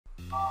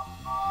G'day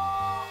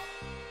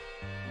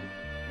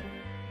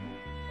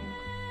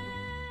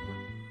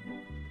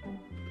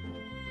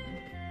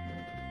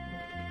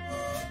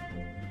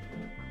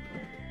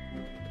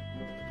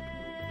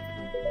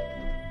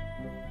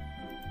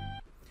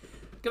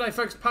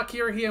folks,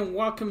 Pakira here and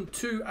welcome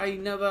to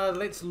another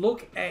Let's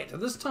Look At.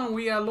 This time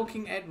we are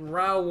looking at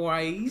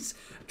Railways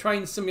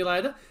Train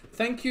Simulator.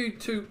 Thank you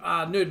to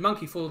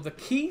NerdMonkey for the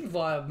key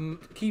via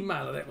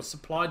Keymailer that was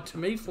supplied to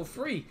me for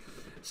free.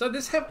 So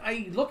let's have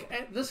a look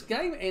at this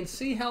game and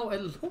see how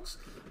it looks.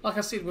 Like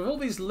I said, with all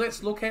these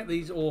Let's Look At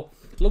these or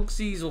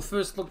looksies or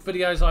first look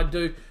videos I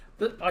do,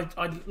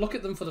 I look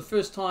at them for the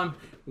first time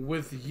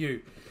with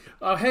you.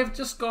 I have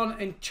just gone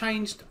and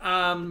changed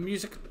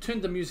music,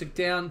 turned the music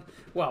down.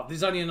 Well,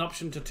 there's only an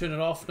option to turn it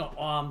off, not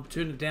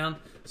turn it down.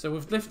 So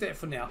we've left that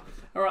for now.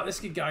 All right, let's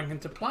get going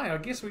into play. I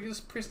guess we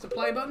just press the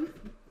play button.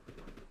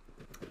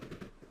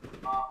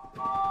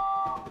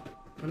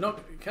 We're not,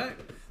 okay.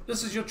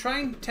 This is your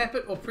train. Tap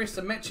it or press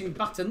the matching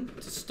button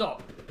to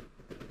stop.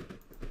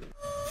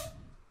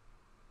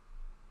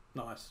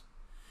 Nice.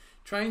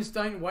 Trains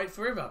don't wait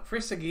forever.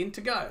 Press again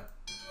to go.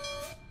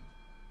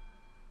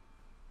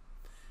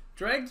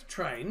 Drag the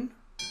train.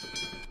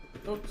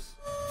 Oops.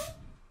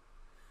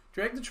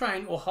 Drag the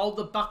train or hold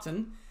the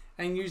button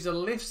and use the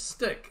left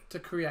stick to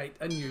create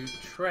a new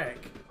track.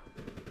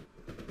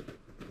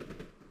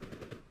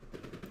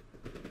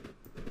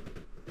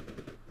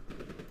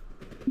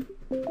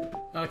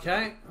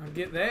 Okay, I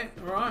get that.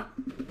 Alright.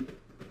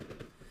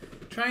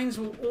 Trains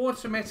will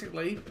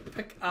automatically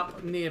pick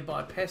up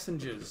nearby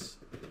passengers.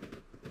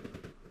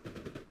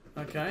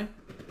 Okay.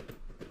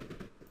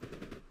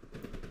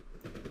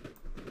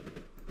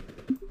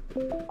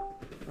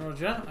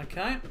 Roger,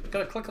 okay.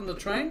 Gotta click on the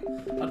train.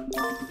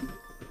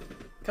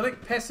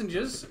 Collect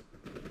passengers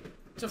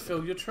to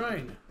fill your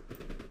train.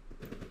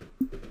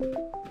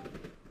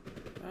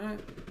 Okay.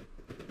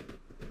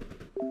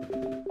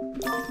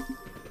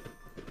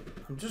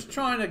 I'm just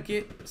trying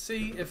to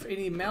see if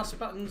any mouse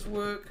buttons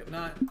work.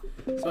 No.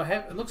 So I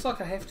have, it looks like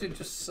I have to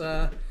just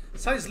say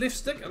it's left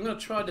stick. I'm gonna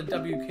try the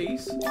W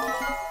keys.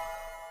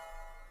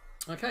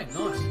 Okay,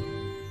 nice.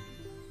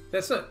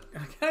 That's it.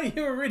 Okay,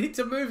 you're ready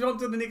to move on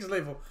to the next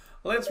level.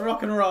 Let's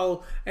rock and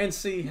roll and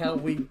see how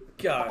we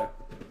go.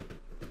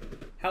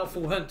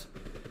 Helpful hint.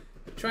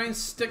 Trains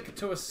stick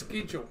to a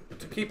schedule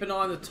to keep an eye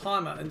on the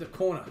timer in the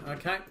corner.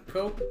 Okay,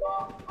 cool.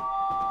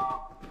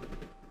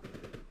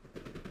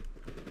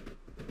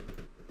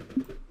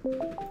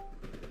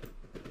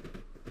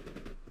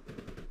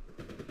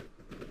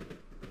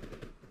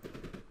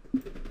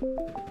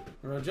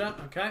 Roger,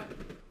 okay.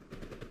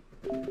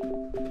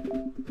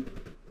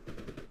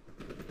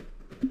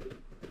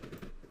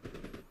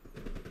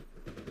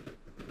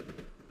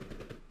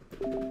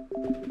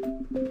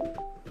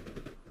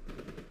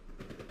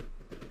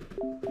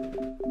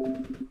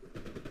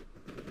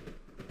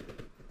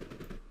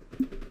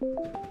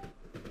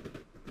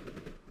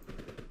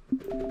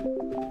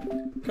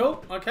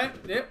 Cool, okay,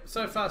 yep,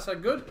 so far so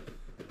good.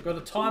 Got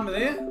a timer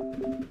there.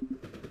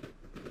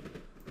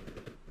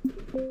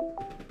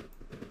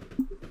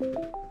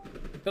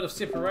 Bit of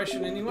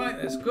separation anyway,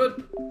 that's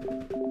good.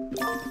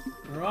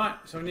 Alright,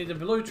 so we need a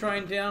blue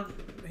train down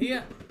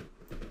here.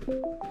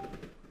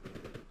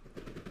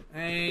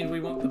 And we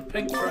want the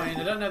pink train.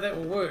 I don't know if that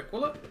will work,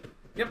 will it?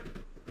 Yep.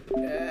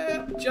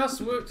 Yeah,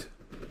 just worked.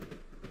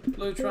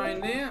 Blue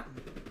train there.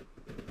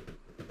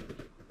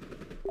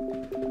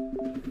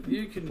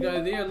 You can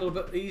go there a little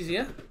bit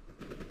easier.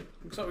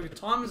 Looks like your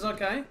time is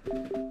okay.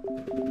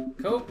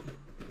 Cool.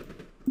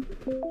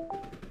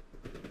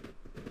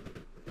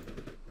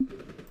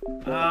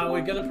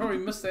 We're going to probably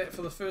miss that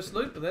for the first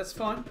loop, but that's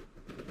fine.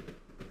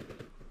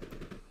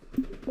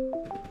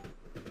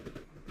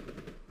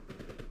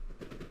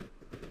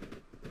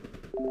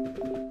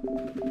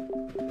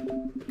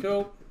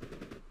 Cool.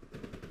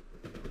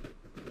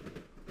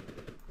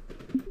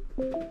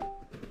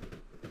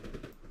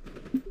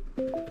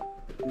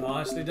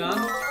 Nicely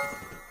done.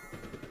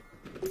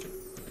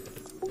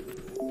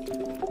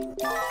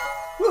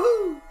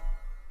 Woohoo!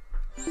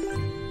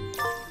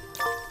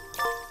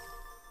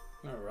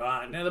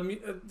 Alright, now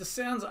the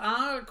sounds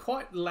are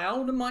quite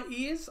loud in my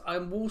ears, I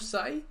will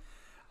say.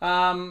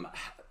 And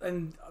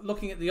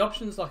looking at the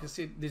options, like I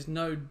said, there's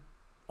no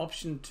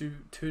option to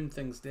turn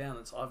things down.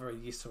 It's either a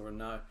yes or a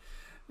no.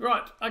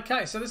 Right,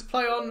 okay, so let's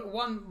play on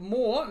one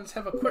more. Let's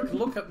have a quick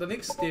look at the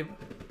next step.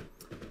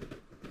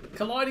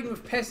 Colliding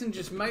with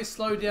passengers may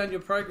slow down your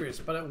progress,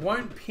 but it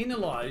won't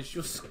penalise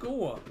your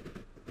score.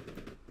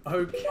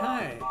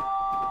 Okay.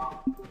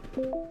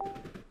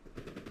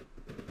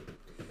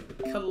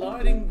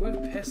 Colliding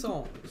with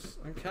passengers.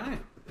 Okay.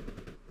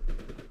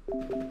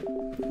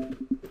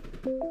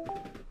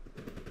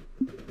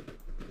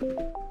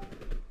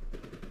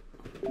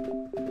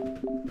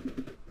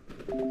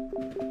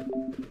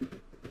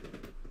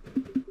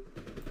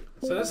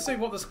 So let's see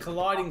what this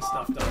colliding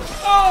stuff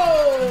does.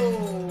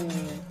 Oh!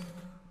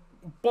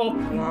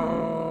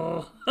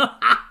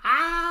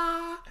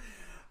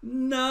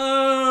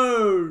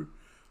 No!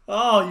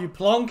 Oh, you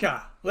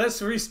plonker.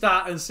 Let's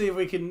restart and see if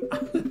we can...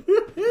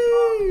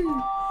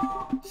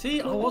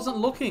 See, I wasn't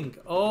looking.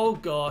 Oh,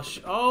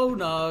 gosh. Oh,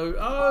 no.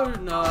 Oh,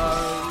 no.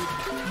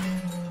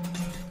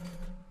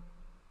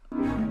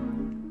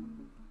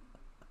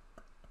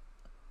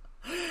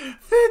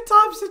 Third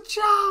time's the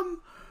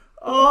charm.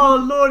 Oh,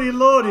 lordy,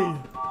 lordy.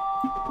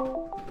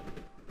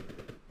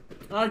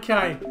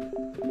 Okay.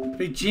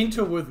 Be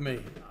gentle with me.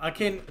 I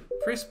can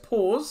press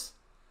pause.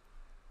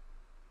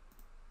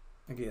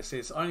 Okay, so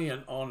it's only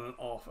an on and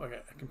off. Okay,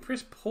 I can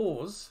press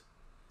pause,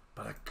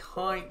 but I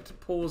can't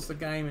pause the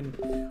game and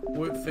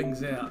work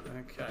things out.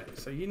 Okay,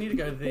 so you need to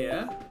go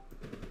there.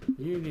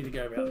 You need to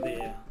go about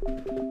there.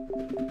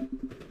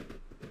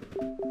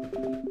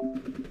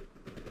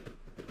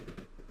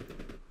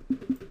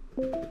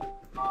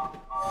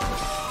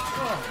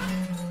 Oh.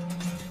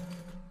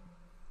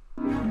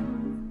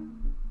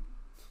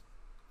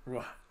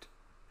 Right.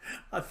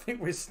 I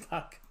think we're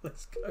stuck.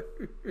 Let's go.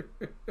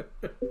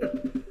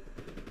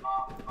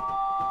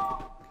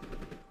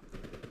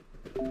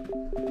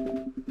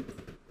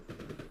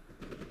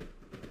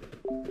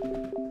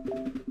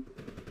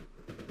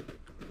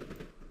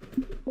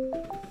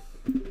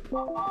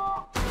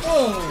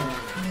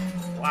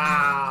 Oh!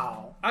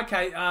 Wow.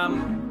 Okay,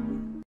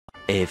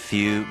 A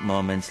few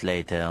moments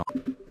later.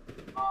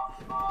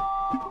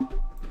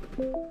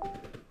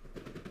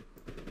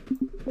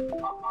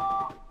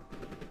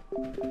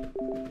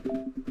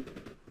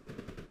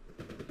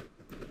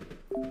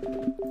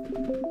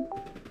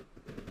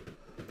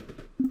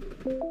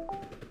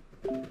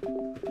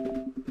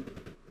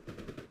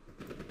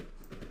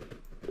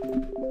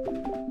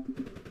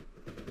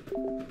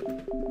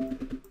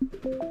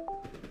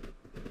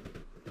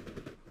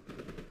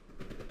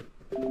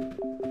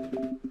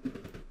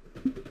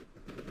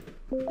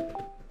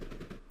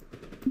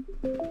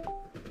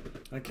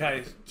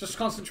 Okay, just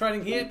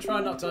concentrating here, try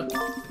not to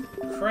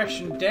crash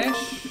and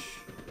dash.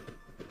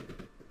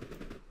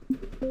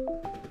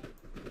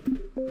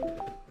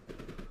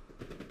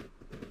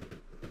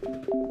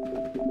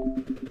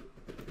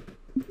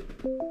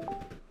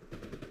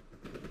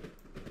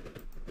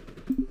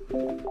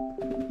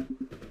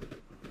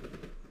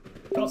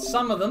 Got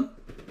some of them.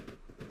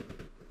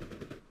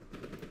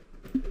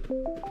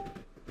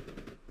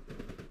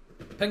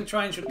 Pink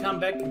train should come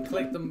back and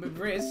collect the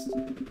rest.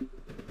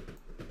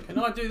 Can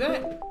I do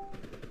that?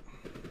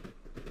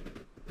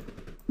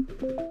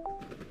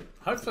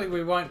 Hopefully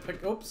we won't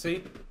pick...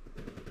 Oopsie.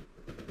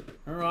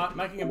 Alright,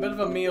 making a bit of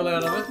a meal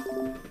out of it.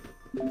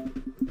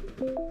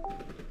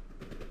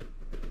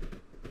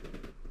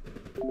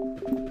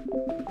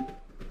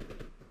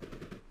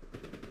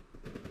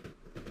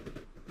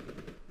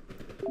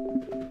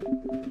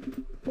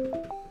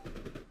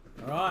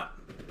 Alright.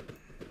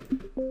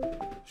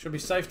 Should be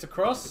safe to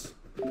cross.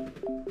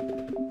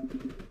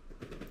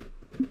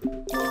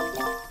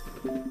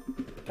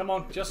 Come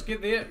on, just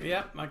get there.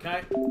 Yep,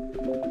 okay.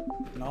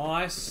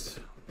 Nice.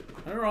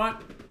 Alright.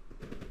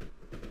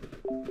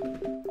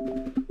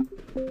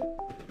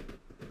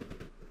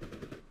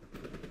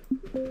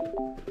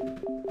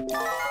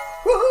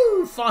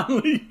 Woohoo!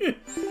 Finally!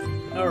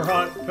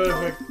 Alright,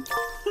 perfect.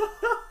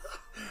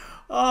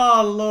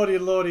 Oh, lordy,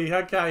 lordy.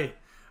 Okay.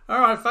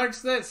 Alright,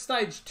 folks, that's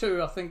stage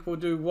 2. I think we'll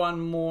do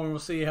one more and we'll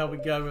see how we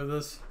go with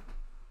this.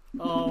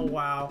 Oh,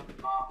 wow.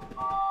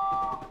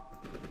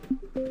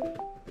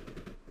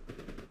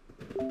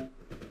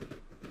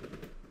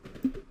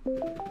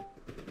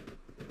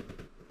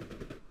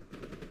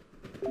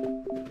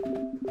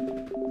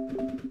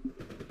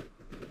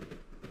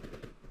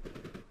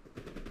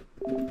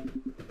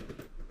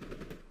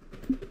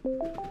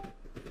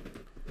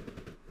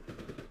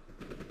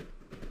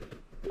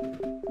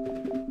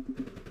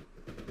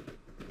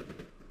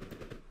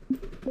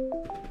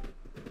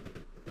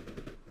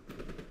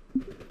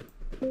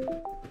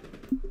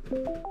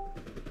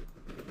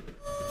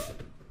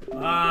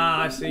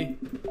 Ah, I see.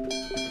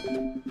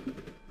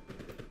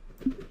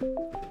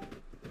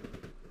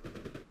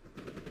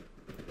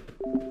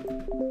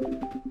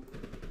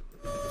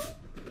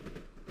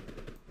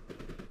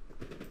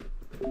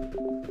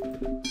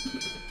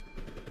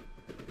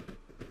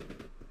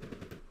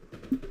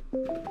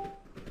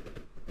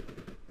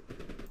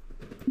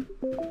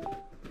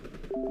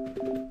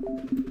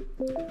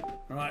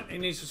 Right, he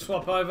needs to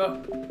swap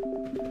over.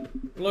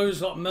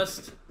 Blue's got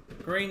missed.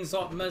 Green's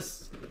got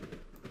missed.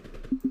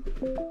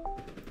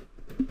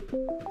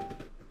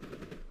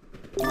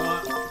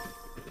 Right.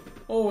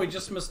 Oh, we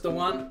just missed the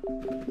one.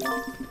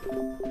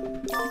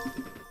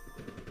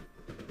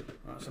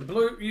 Right, so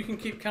blue, you can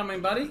keep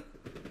coming, buddy.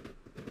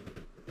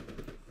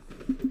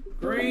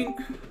 Green.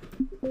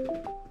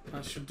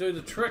 That should do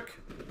the trick.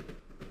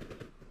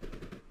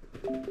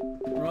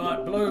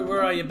 Right, blue,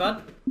 where are you,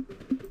 bud?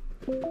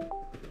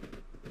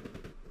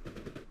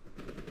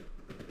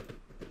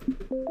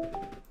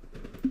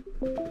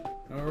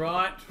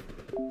 Alright.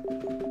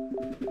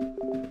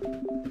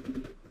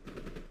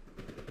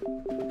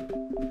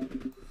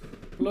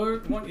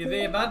 Blue, I want you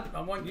there, bud.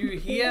 I want you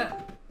here.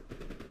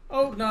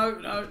 Oh, no,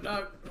 no,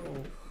 no.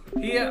 Oh,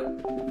 here.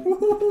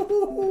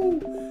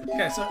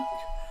 Okay, so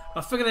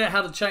I figured out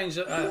how to change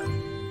it.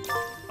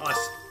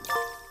 Nice.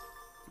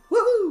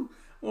 Woohoo!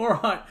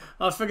 Alright,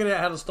 I figured out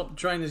how to stop the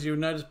train, as you'll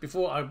notice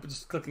before. I was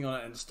just clicking on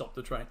it and stopped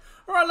the train.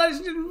 Alright, ladies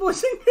and gentlemen,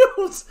 boys and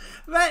girls,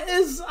 that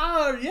is,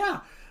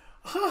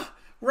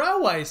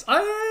 railways.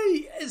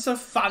 It's a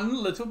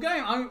fun little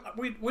game.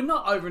 We're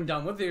not over and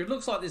done with there. It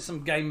looks like there's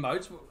some game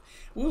modes.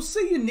 We'll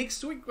see you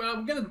next week. We're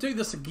going to do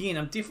this again.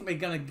 I'm definitely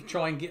going to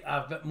try and get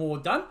a bit more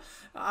done.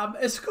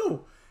 It's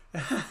cool.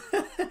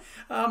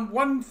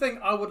 One thing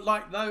I would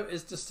like though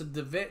is just to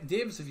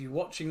devs, if you're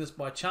watching this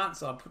by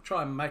chance, I'll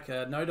try and make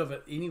a note of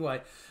it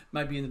anyway,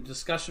 maybe in the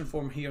discussion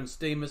forum here on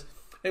Steam, is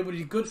it would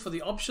be good for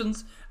the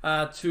options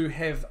to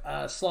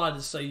have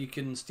sliders, so you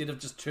can, instead of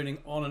just turning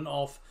on and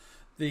off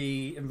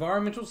the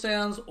environmental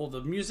sounds or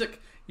the music,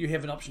 you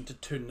have an option to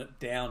turn it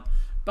down.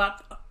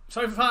 But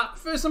so far,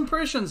 first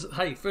impressions.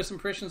 Hey, first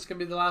impressions can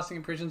be the lasting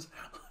impressions.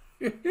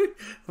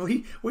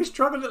 we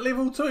struggled at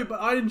level 2, but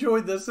I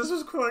enjoyed this. This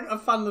was quite a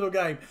fun little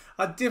game.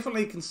 I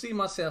definitely can see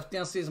myself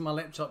downstairs on my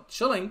laptop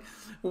chilling,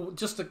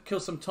 just to kill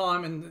some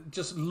time and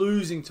just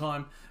losing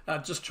time,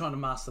 just trying to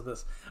master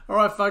this.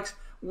 Alright folks,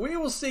 we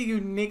will see you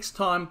next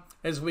time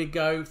as we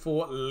go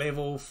for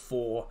level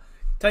 4.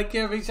 Take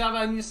care of each other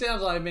and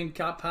yourselves. I've been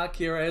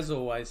Kira as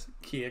always.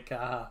 Kia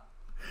kaha.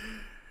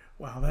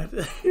 Wow,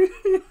 that...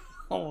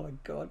 oh my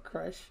god,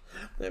 Crash.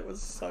 That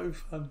was so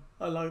fun.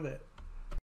 I love that.